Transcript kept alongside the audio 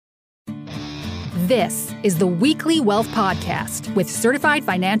This is the Weekly Wealth Podcast with certified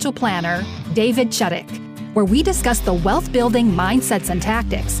financial planner David Chuddick, where we discuss the wealth-building mindsets and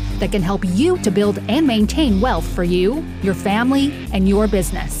tactics that can help you to build and maintain wealth for you, your family, and your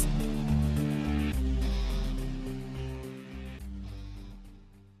business.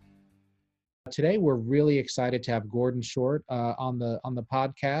 Today, we're really excited to have Gordon Short on the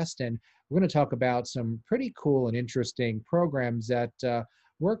podcast, and we're going to talk about some pretty cool and interesting programs that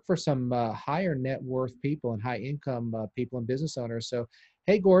work for some higher net worth people and high income people and business owners. So,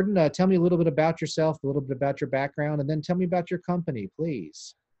 hey, Gordon, tell me a little bit about yourself, a little bit about your background, and then tell me about your company,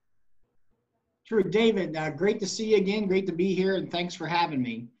 please. Sure, David. Great to see you again. Great to be here, and thanks for having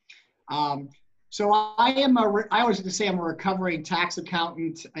me. So I always like to say I'm a recovering tax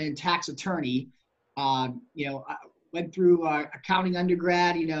accountant and tax attorney. I went through accounting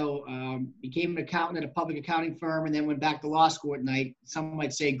undergrad, became an accountant at a public accounting firm, and then went back to law school at night. Some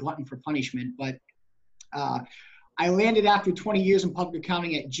might say glutton for punishment, but I landed after 20 years in public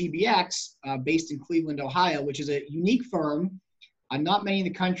accounting at GBX, based in Cleveland, Ohio, which is a unique firm. Not many in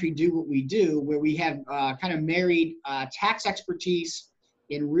the country do what we do, where we have kind of married tax expertise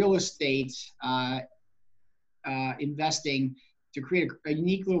in real estate investing to create a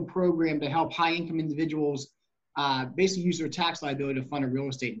unique little program to help high-income individuals basically use their tax liability to fund a real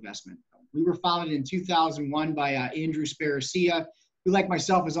estate investment. We were founded in 2001 by Andrew Sparacia, who, like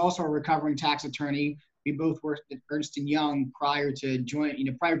myself, is also a recovering tax attorney. We both worked at Ernst & Young prior to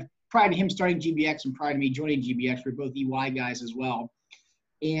prior to him starting GBX and prior to me joining GBX. We're both EY guys as well.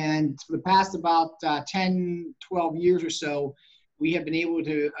 And for the past about 10, 12 years or so, we have been able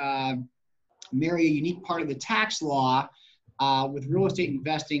to marry a unique part of the tax law with real estate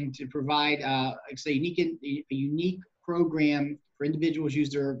investing to provide, a unique program for individuals use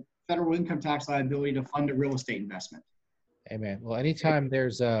their federal income tax liability to fund a real estate investment. Amen. Well, anytime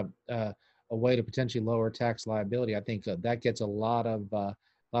there's a way to potentially lower tax liability, I think that gets a lot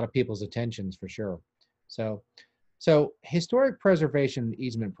of people's attentions for sure. So historic preservation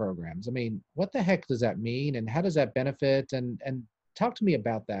easement programs, I mean, what the heck does that mean, and how does that benefit? And talk to me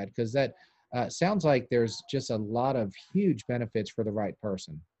about that, because that sounds like there's just a lot of huge benefits for the right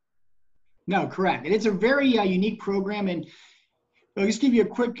person. No, correct. And it's a very unique program. And I'll just give you a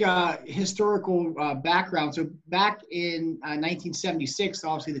quick historical background. So back in 1976,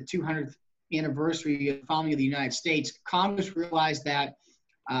 obviously the 200th anniversary of the founding of the United States, Congress realized that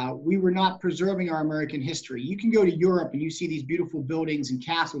we were not preserving our American history. You can go to Europe and you see these beautiful buildings and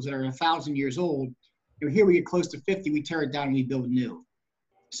castles that are 1,000 years old. Here we get close to 50, we tear it down and we build new.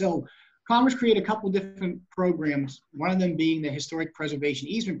 So Congress created a couple different programs, one of them being the Historic Preservation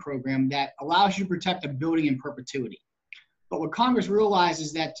Easement Program that allows you to protect a building in perpetuity. But what Congress realized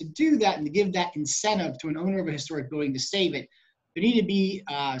is that to do that and to give that incentive to an owner of a historic building to save it, there needed to be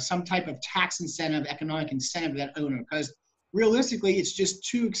some type of tax incentive, economic incentive to that owner, because realistically, it's just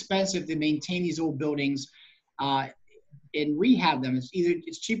too expensive to maintain these old buildings and rehab them.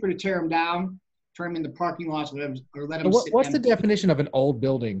 It's cheaper to tear them down, turn them into parking lots, or let them sit. What's the definition of an old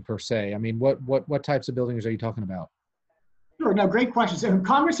building per se? I mean, what types of buildings are you talking about? Sure, no, great question. So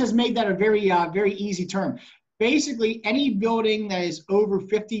Congress has made that a very easy term. Basically, any building that is over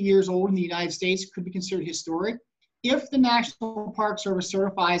 50 years old in the United States could be considered historic. If the National Park Service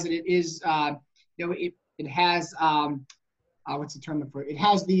certifies that it is, it has, what's the term for it? It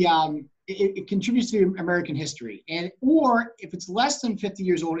has it contributes to American history. Or if it's less than 50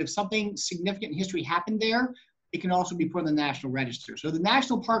 years old, if something significant in history happened there, it can also be put on the National Register. So the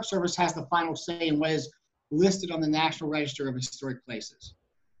National Park Service has the final say in what is listed on the National Register of Historic Places.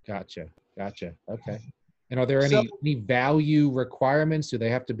 Gotcha. Okay. And are there any value requirements? Do they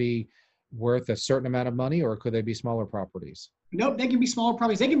have to be worth a certain amount of money, or could they be smaller properties? Nope, they can be smaller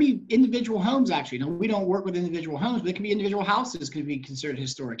properties. They can be individual homes, actually. No, we don't work with individual homes, but they can be individual houses could be considered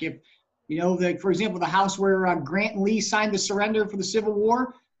historic. If, for example, the house where Grant and Lee signed the surrender for the Civil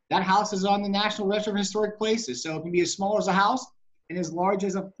War, that house is on the National Register of Historic Places. So it can be as small as a house and as large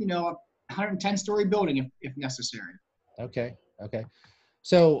as a 110-story building if necessary. Okay.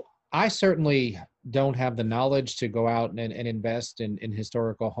 So I certainly don't have the knowledge to go out and invest in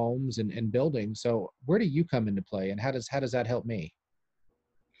historical homes and buildings. So where do you come into play, and how does that help me?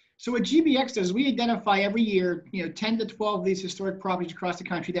 So what GBX does, we identify every year, 10 to 12 of these historic properties across the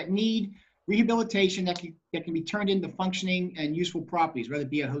country that need rehabilitation that can be turned into functioning and useful properties, whether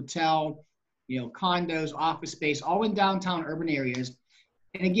it be a hotel, condos, office space, all in downtown urban areas.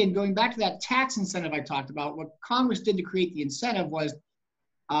 And again, going back to that tax incentive I talked about, what Congress did to create the incentive was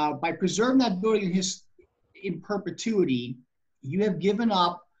by preserving that building in perpetuity, you have given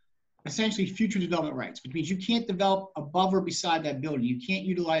up essentially future development rights, which means you can't develop above or beside that building. You can't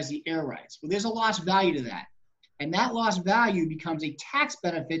utilize the air rights. Well, there's a lost value to that. And that lost value becomes a tax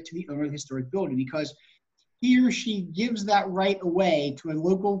benefit to the owner of the historic building because he or she gives that right away to a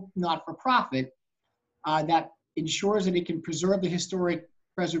local not-for-profit that ensures that it can preserve the historic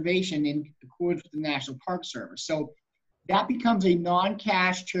preservation in accordance with the National Park Service. So that becomes a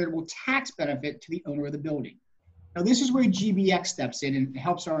non-cash charitable tax benefit to the owner of the building. Now, this is where GBX steps in and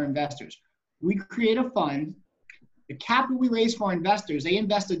helps our investors. We create a fund. The capital we raise for our investors, they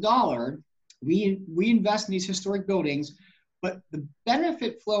invest $1. We invest in these historic buildings, but the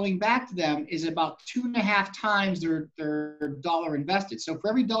benefit flowing back to them is about 2.5 times their dollar invested. So for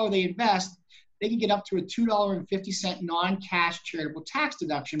every dollar they invest, they can get up to a $2.50 non-cash charitable tax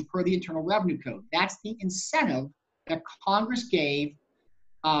deduction per the Internal Revenue Code. That's the incentive that Congress gave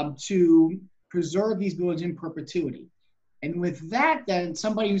to preserve these buildings in perpetuity. And with that, then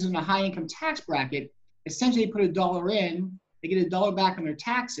somebody who's in a high income tax bracket, essentially they put $1 in, they get $1 back on their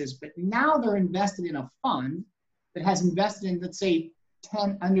taxes, but now they're invested in a fund that has invested in, let's say,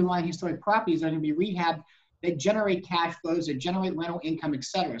 10 underlying historic properties that are going to be rehabbed, that generate cash flows, that generate rental income, et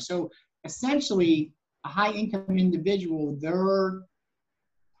cetera. So essentially, a high income individual, their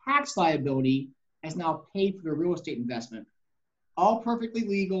tax liability has now paid for their real estate investment. All perfectly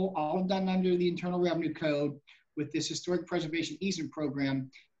legal, all done under the Internal Revenue Code with this historic preservation easement program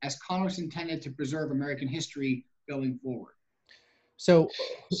as Congress intended to preserve American history going forward. So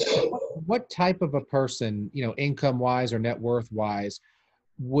what type of a person, income-wise or net worth-wise,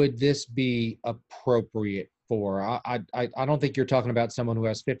 would this be appropriate for? I don't think you're talking about someone who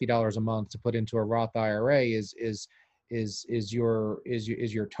has $50 a month to put into a Roth IRA is your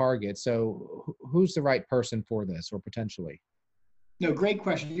target. So who's the right person for this, or potentially? No, great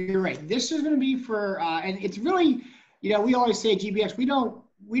question. You're right. This is going to be for, and it's really, we always say at GBX, we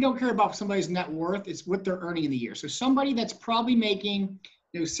don't care about somebody's net worth. It's what they're earning in the year. So somebody that's probably making,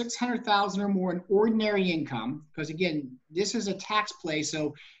 $600,000 or more in ordinary income, because again, this is a tax play.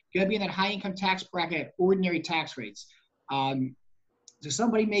 So you got to be in that high income tax bracket at ordinary tax rates. So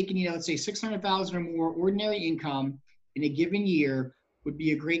somebody making, let's say $600,000 or more ordinary income in a given year would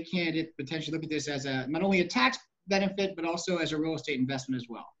be a great candidate to potentially look at this as not only a tax benefit, but also as a real estate investment as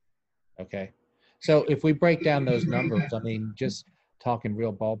well. Okay. So if we break down those numbers, just talking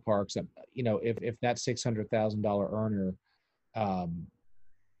real ballparks, if that $600,000 earner,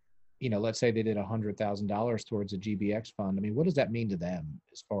 let's say they did $100,000 towards a GBX fund. What does that mean to them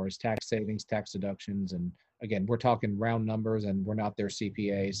as far as tax savings, tax deductions? And again, we're talking round numbers and we're not their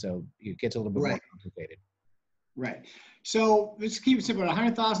CPA, so it gets a little bit more complicated. Right. So let's keep it simple. A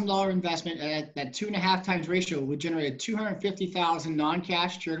 $100,000 investment at that 2.5 times ratio would generate a $250,000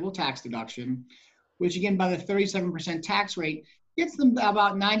 non-cash charitable tax deduction, which again, by the 37% tax rate, gets them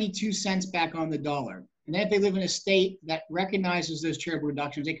about 92 cents back on the dollar. And then if they live in a state that recognizes those charitable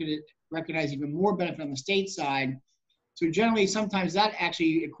deductions, they could recognize even more benefit on the state side. So generally, sometimes that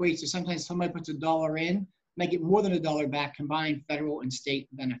actually equates to sometimes somebody puts $1 in, make it more than $1 back, combined federal and state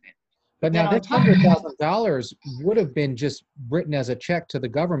benefit. But now that $100,000 would have been just written as a check to the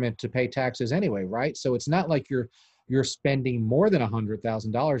government to pay taxes anyway, right? So it's not like you're spending more than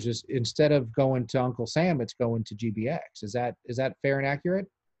 $100,000. Just instead of going to Uncle Sam, it's going to GBX. Is that fair and accurate?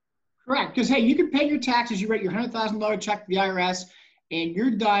 Correct. Because hey, you can pay your taxes. You write your $100,000 check to the IRS, and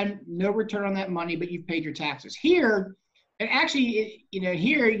you're done. No return on that money, but you've paid your taxes. Here, and actually,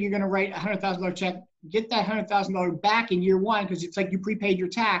 here you're going to write a $100,000 check, get that $100,000 back in year one because it's like you prepaid your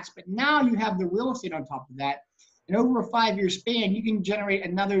tax. But now you have the real estate on top of that, and over a 5-year span, you can generate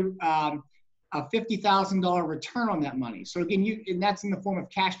another a $50,000 return on that money. So again, and that's in the form of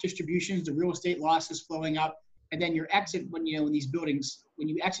cash distributions, the real estate losses flowing up, and then your exit when in these buildings, when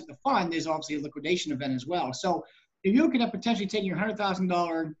you exit the fund, there's obviously a liquidation event as well. So if you're looking at potentially taking your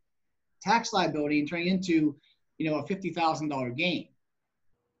 $100,000 tax liability and turning into a $50,000 gain.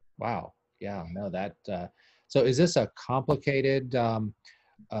 Wow. Yeah. No, that. So is this a complicated?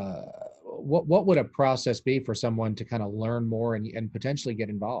 What would a process be for someone to kind of learn more and potentially get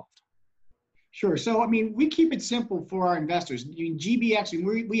involved? Sure. So, we keep it simple for our investors.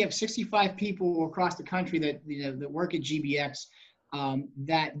 GBX, we have 65 people across the country that work at GBX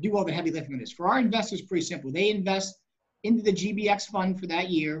that do all the heavy lifting on this. For our investors, it's pretty simple. They invest into the GBX fund for that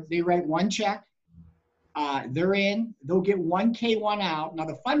year. They write one check. They're in. They'll get 1K1 out. Now,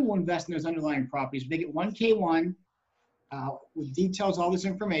 the fund will invest in those underlying properties. They get 1K1 with details, all this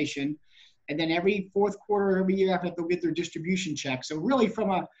information. And then every fourth quarter, every year after that, they'll get their distribution check. So really,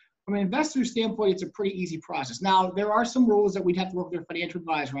 from an investor standpoint, it's a pretty easy process. Now, there are some rules that we'd have to work with their financial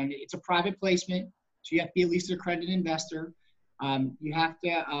advisor on. It's a private placement, so you have to be at least an accredited investor. You have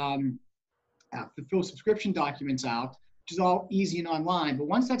to fill subscription documents out, which is all easy and online. But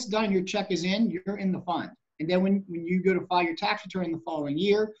once that's done, your check is in, you're in the fund. And then when you go to file your tax return the following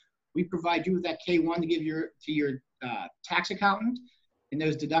year, we provide you with that K-1 to give to your tax accountant, and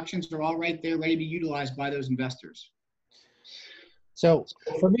those deductions are all right there, ready to be utilized by those investors. So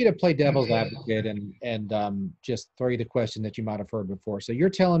for me to play devil's advocate and just throw you the question that you might have heard before. So you're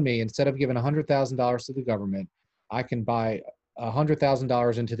telling me instead of giving $100,000 to the government, I can buy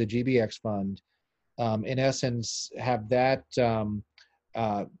 $100,000 into the GBX fund, in essence, have that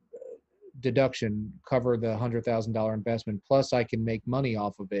deduction cover the $100,000 investment, plus I can make money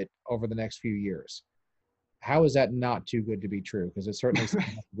off of it over the next few years. How is that not too good to be true? Because it certainly sounds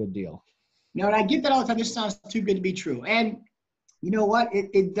like a good deal. No, and I get that all the time. This sounds too good to be true. And you know what?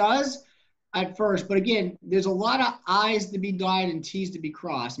 It does at first, but again, there's a lot of I's to be dotted and T's to be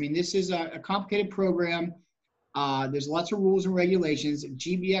crossed. I mean, this is a complicated program. There's lots of rules and regulations.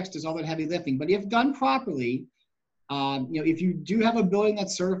 GBX does all that heavy lifting, but if done properly, if you do have a building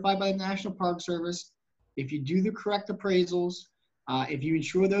that's certified by the National Park Service, if you do the correct appraisals, if you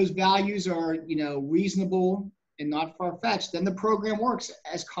ensure those values are, reasonable and not far-fetched, then the program works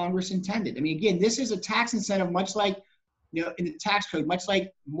as Congress intended. I mean, again, this is a tax incentive, much like, in the tax code, much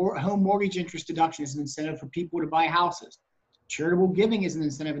like home mortgage interest deduction is an incentive for people to buy houses. Charitable giving is an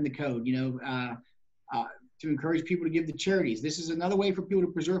incentive in the code, to encourage people to give to charities. This is another way for people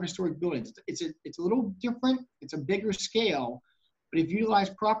to preserve historic buildings. It's a little different. It's a bigger scale, but if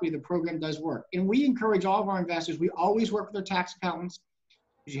utilized properly, the program does work. And we encourage all of our investors, we always work with our tax accountants,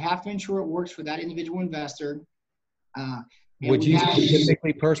 because you have to ensure it works for that individual investor. Would you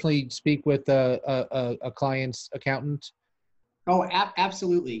specifically personally speak with a client's accountant? Oh,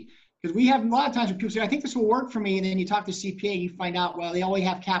 absolutely. Because we have a lot of times when people say, I think this will work for me. And then you talk to CPA and you find out, well, they only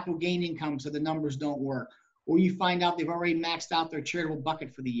have capital gain income, so the numbers don't work. Or you find out they've already maxed out their charitable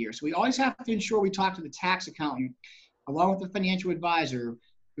bucket for the year. So we always have to ensure we talk to the tax accountant along with the financial advisor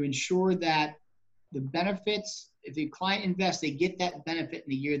to ensure that the benefits, if the client invests, they get that benefit in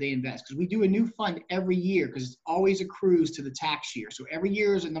the year they invest. Because we do a new fund every year because it always accrues to the tax year. So every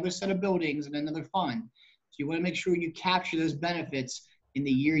year is another set of buildings and another fund. So you want to make sure you capture those benefits in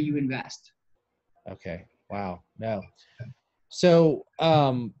the year you invest. Okay. Wow. No. So,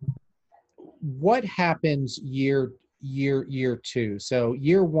 what happens year two? So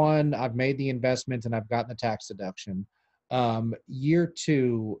year one, I've made the investment and I've gotten the tax deduction. Year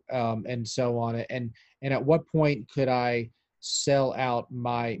two, and so on. And at what point could I sell out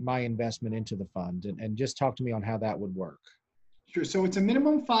my investment into the fund? And just talk to me on how that would work. Sure. So it's a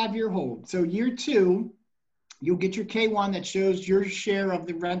minimum 5-year hold. So year two, you'll get your K-1 that shows your share of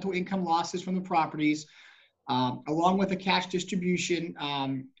the rental income losses from the properties, along with a cash distribution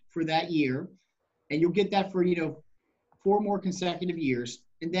for that year. And you'll get that for, 4 more consecutive years.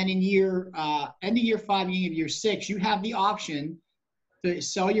 And then in end of year 5, beginning of year 6, you have the option to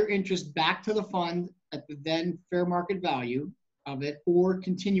sell your interest back to the fund at the then fair market value of it, or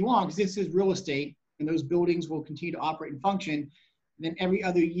continue on, because this is real estate and those buildings will continue to operate and function. And then every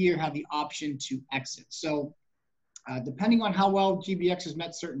other year have the option to exit. So depending on how well GBX has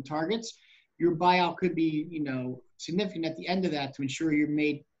met certain targets, your buyout could be, significant at the end of that to ensure you're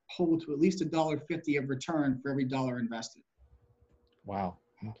made whole to at least $1.50 of return for every dollar invested. Wow.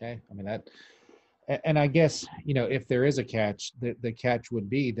 Okay. I mean that, and I guess, if there is a catch, the catch would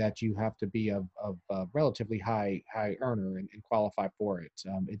be that you have to be a relatively high earner and qualify for it.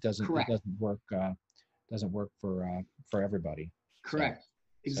 It doesn't work for everybody. Correct. So,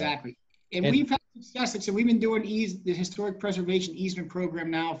 exactly. And we've had success. So we've been doing the historic preservation easement program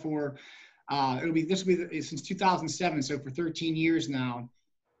now for this will be since 2007, so for 13 years now.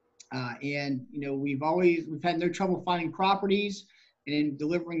 And we've had no trouble finding properties and in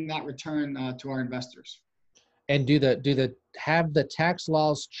delivering that return to our investors. And have the tax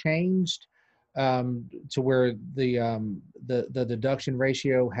laws changed to where the deduction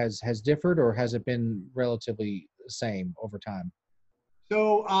ratio has differed, or has it been relatively the same over time?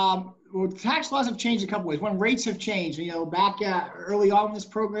 So, tax laws have changed a couple ways. One, rates have changed. Back early on in this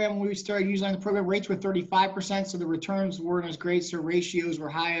program, when we started using the program, rates were 35%, so the returns weren't as great, so ratios were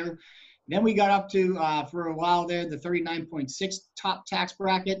higher. Then we got up to, for a while there, the 39.6 top tax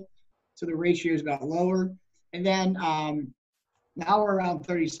bracket, so the ratios got lower. And then now we're around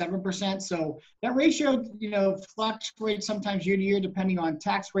 37%. So that ratio, fluctuates sometimes year to year depending on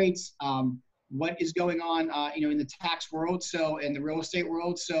tax rates. What is going on, in the tax world, so in the real estate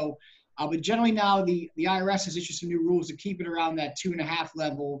world. So, but generally now the IRS has issued some new rules to keep it around that 2.5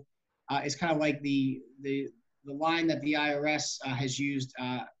 level. Is kind of like the line that the IRS has used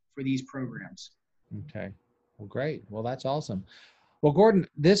for these programs. Okay, Well, great. Well, that's awesome. Well, Gordon,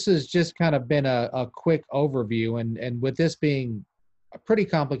 this has just kind of been a quick overview, and with this being a pretty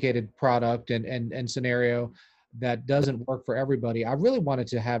complicated product and scenario that doesn't work for everybody, I really wanted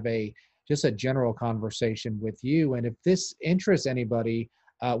to have just a general conversation with you. And if this interests anybody,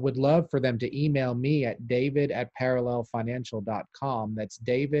 would love for them to email me at david@parallelfinancial.com. That's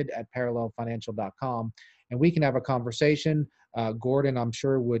david@parallelfinancial.com, and we can have a conversation. Gordon, I'm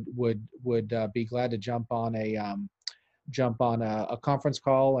sure would be glad to jump on a conference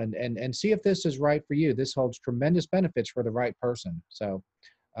call and see if this is right for you. This holds tremendous benefits for the right person. So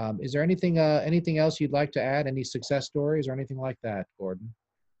is there anything else you'd like to add? Any success stories or anything like that, Gordon?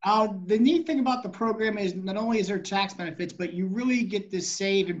 The neat thing about the program is not only is there tax benefits, but you really get to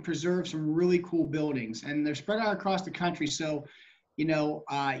save and preserve some really cool buildings, and they're spread out across the country. So,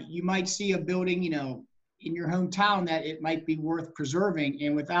 you might see a building, in your hometown that it might be worth preserving,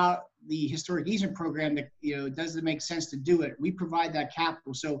 and without the historic easement program, that it doesn't make sense to do it. We provide that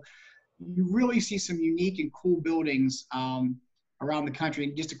capital, so you really see some unique and cool buildings around the country.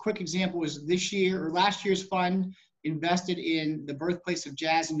 And just a quick example is last year's fund invested in the birthplace of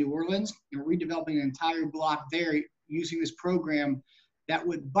jazz in New Orleans, and we're redeveloping an entire block there using this program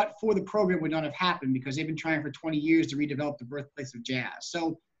but for the program would not have happened, because they've been trying for 20 years to redevelop the birthplace of jazz.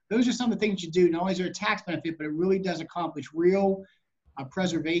 So those are some of the things you do. Not only is there a tax benefit, but it really does accomplish real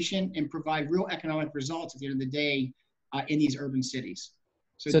preservation and provide real economic results at the end of the day in these urban cities.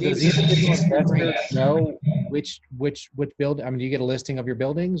 So does the individual investor know which building? I mean, do you get a listing of your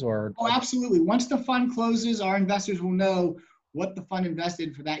buildings or? Oh, absolutely. Once the fund closes, our investors will know what the fund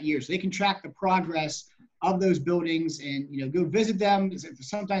invested for that year. So they can track the progress of those buildings and, go visit them.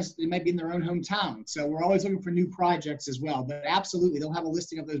 Sometimes they might be in their own hometown. So we're always looking for new projects as well. But absolutely, they'll have a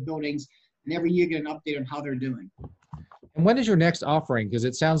listing of those buildings, and every year get an update on how they're doing. And when is your next offering? Because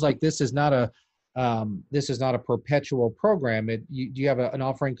it sounds like this is not a perpetual program. Do you have an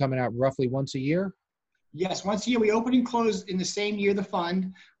offering coming out roughly once a year? Yes, once a year. We open and close in the same year. The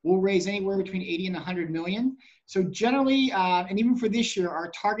fund will raise anywhere between 80 and 100 million. So generally, and even for this year, our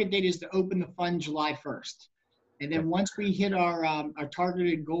target date is to open the fund July 1st. And then once we hit our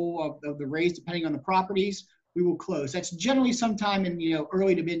targeted goal of the raise, depending on the properties, we will close. That's generally sometime in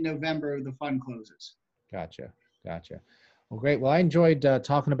early to mid-November. The fund closes. Gotcha. Well, great. Well, I enjoyed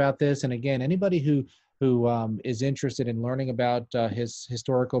talking about this. And again, anybody who is interested in learning about his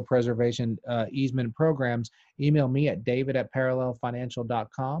historical preservation easement programs, email me at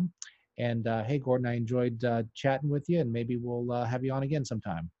david@parallelfinancial.com. And hey, Gordon, I enjoyed chatting with you, and maybe we'll have you on again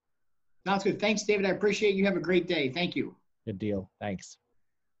sometime. Sounds good. Thanks, David. I appreciate you. Have a great day. Thank you. Good deal. Thanks.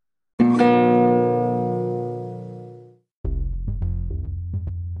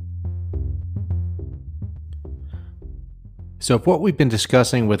 So if what we've been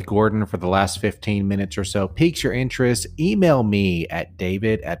discussing with Gordon for the last 15 minutes or so piques your interest, email me at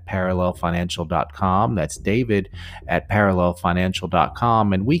david@parallelfinancial.com. That's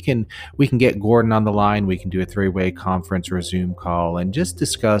david@parallelfinancial.com. And we can get Gordon on the line. We can do a 3-way conference or a Zoom call and just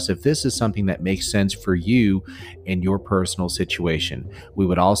discuss if this is something that makes sense for you in your personal situation. We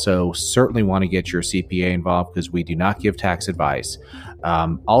would also certainly want to get your CPA involved, because we do not give tax advice.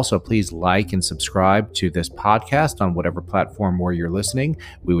 Also, please like and subscribe to this podcast on whatever platform where you're listening.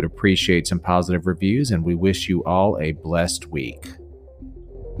 We would appreciate some positive reviews, and we wish you all a blessed week.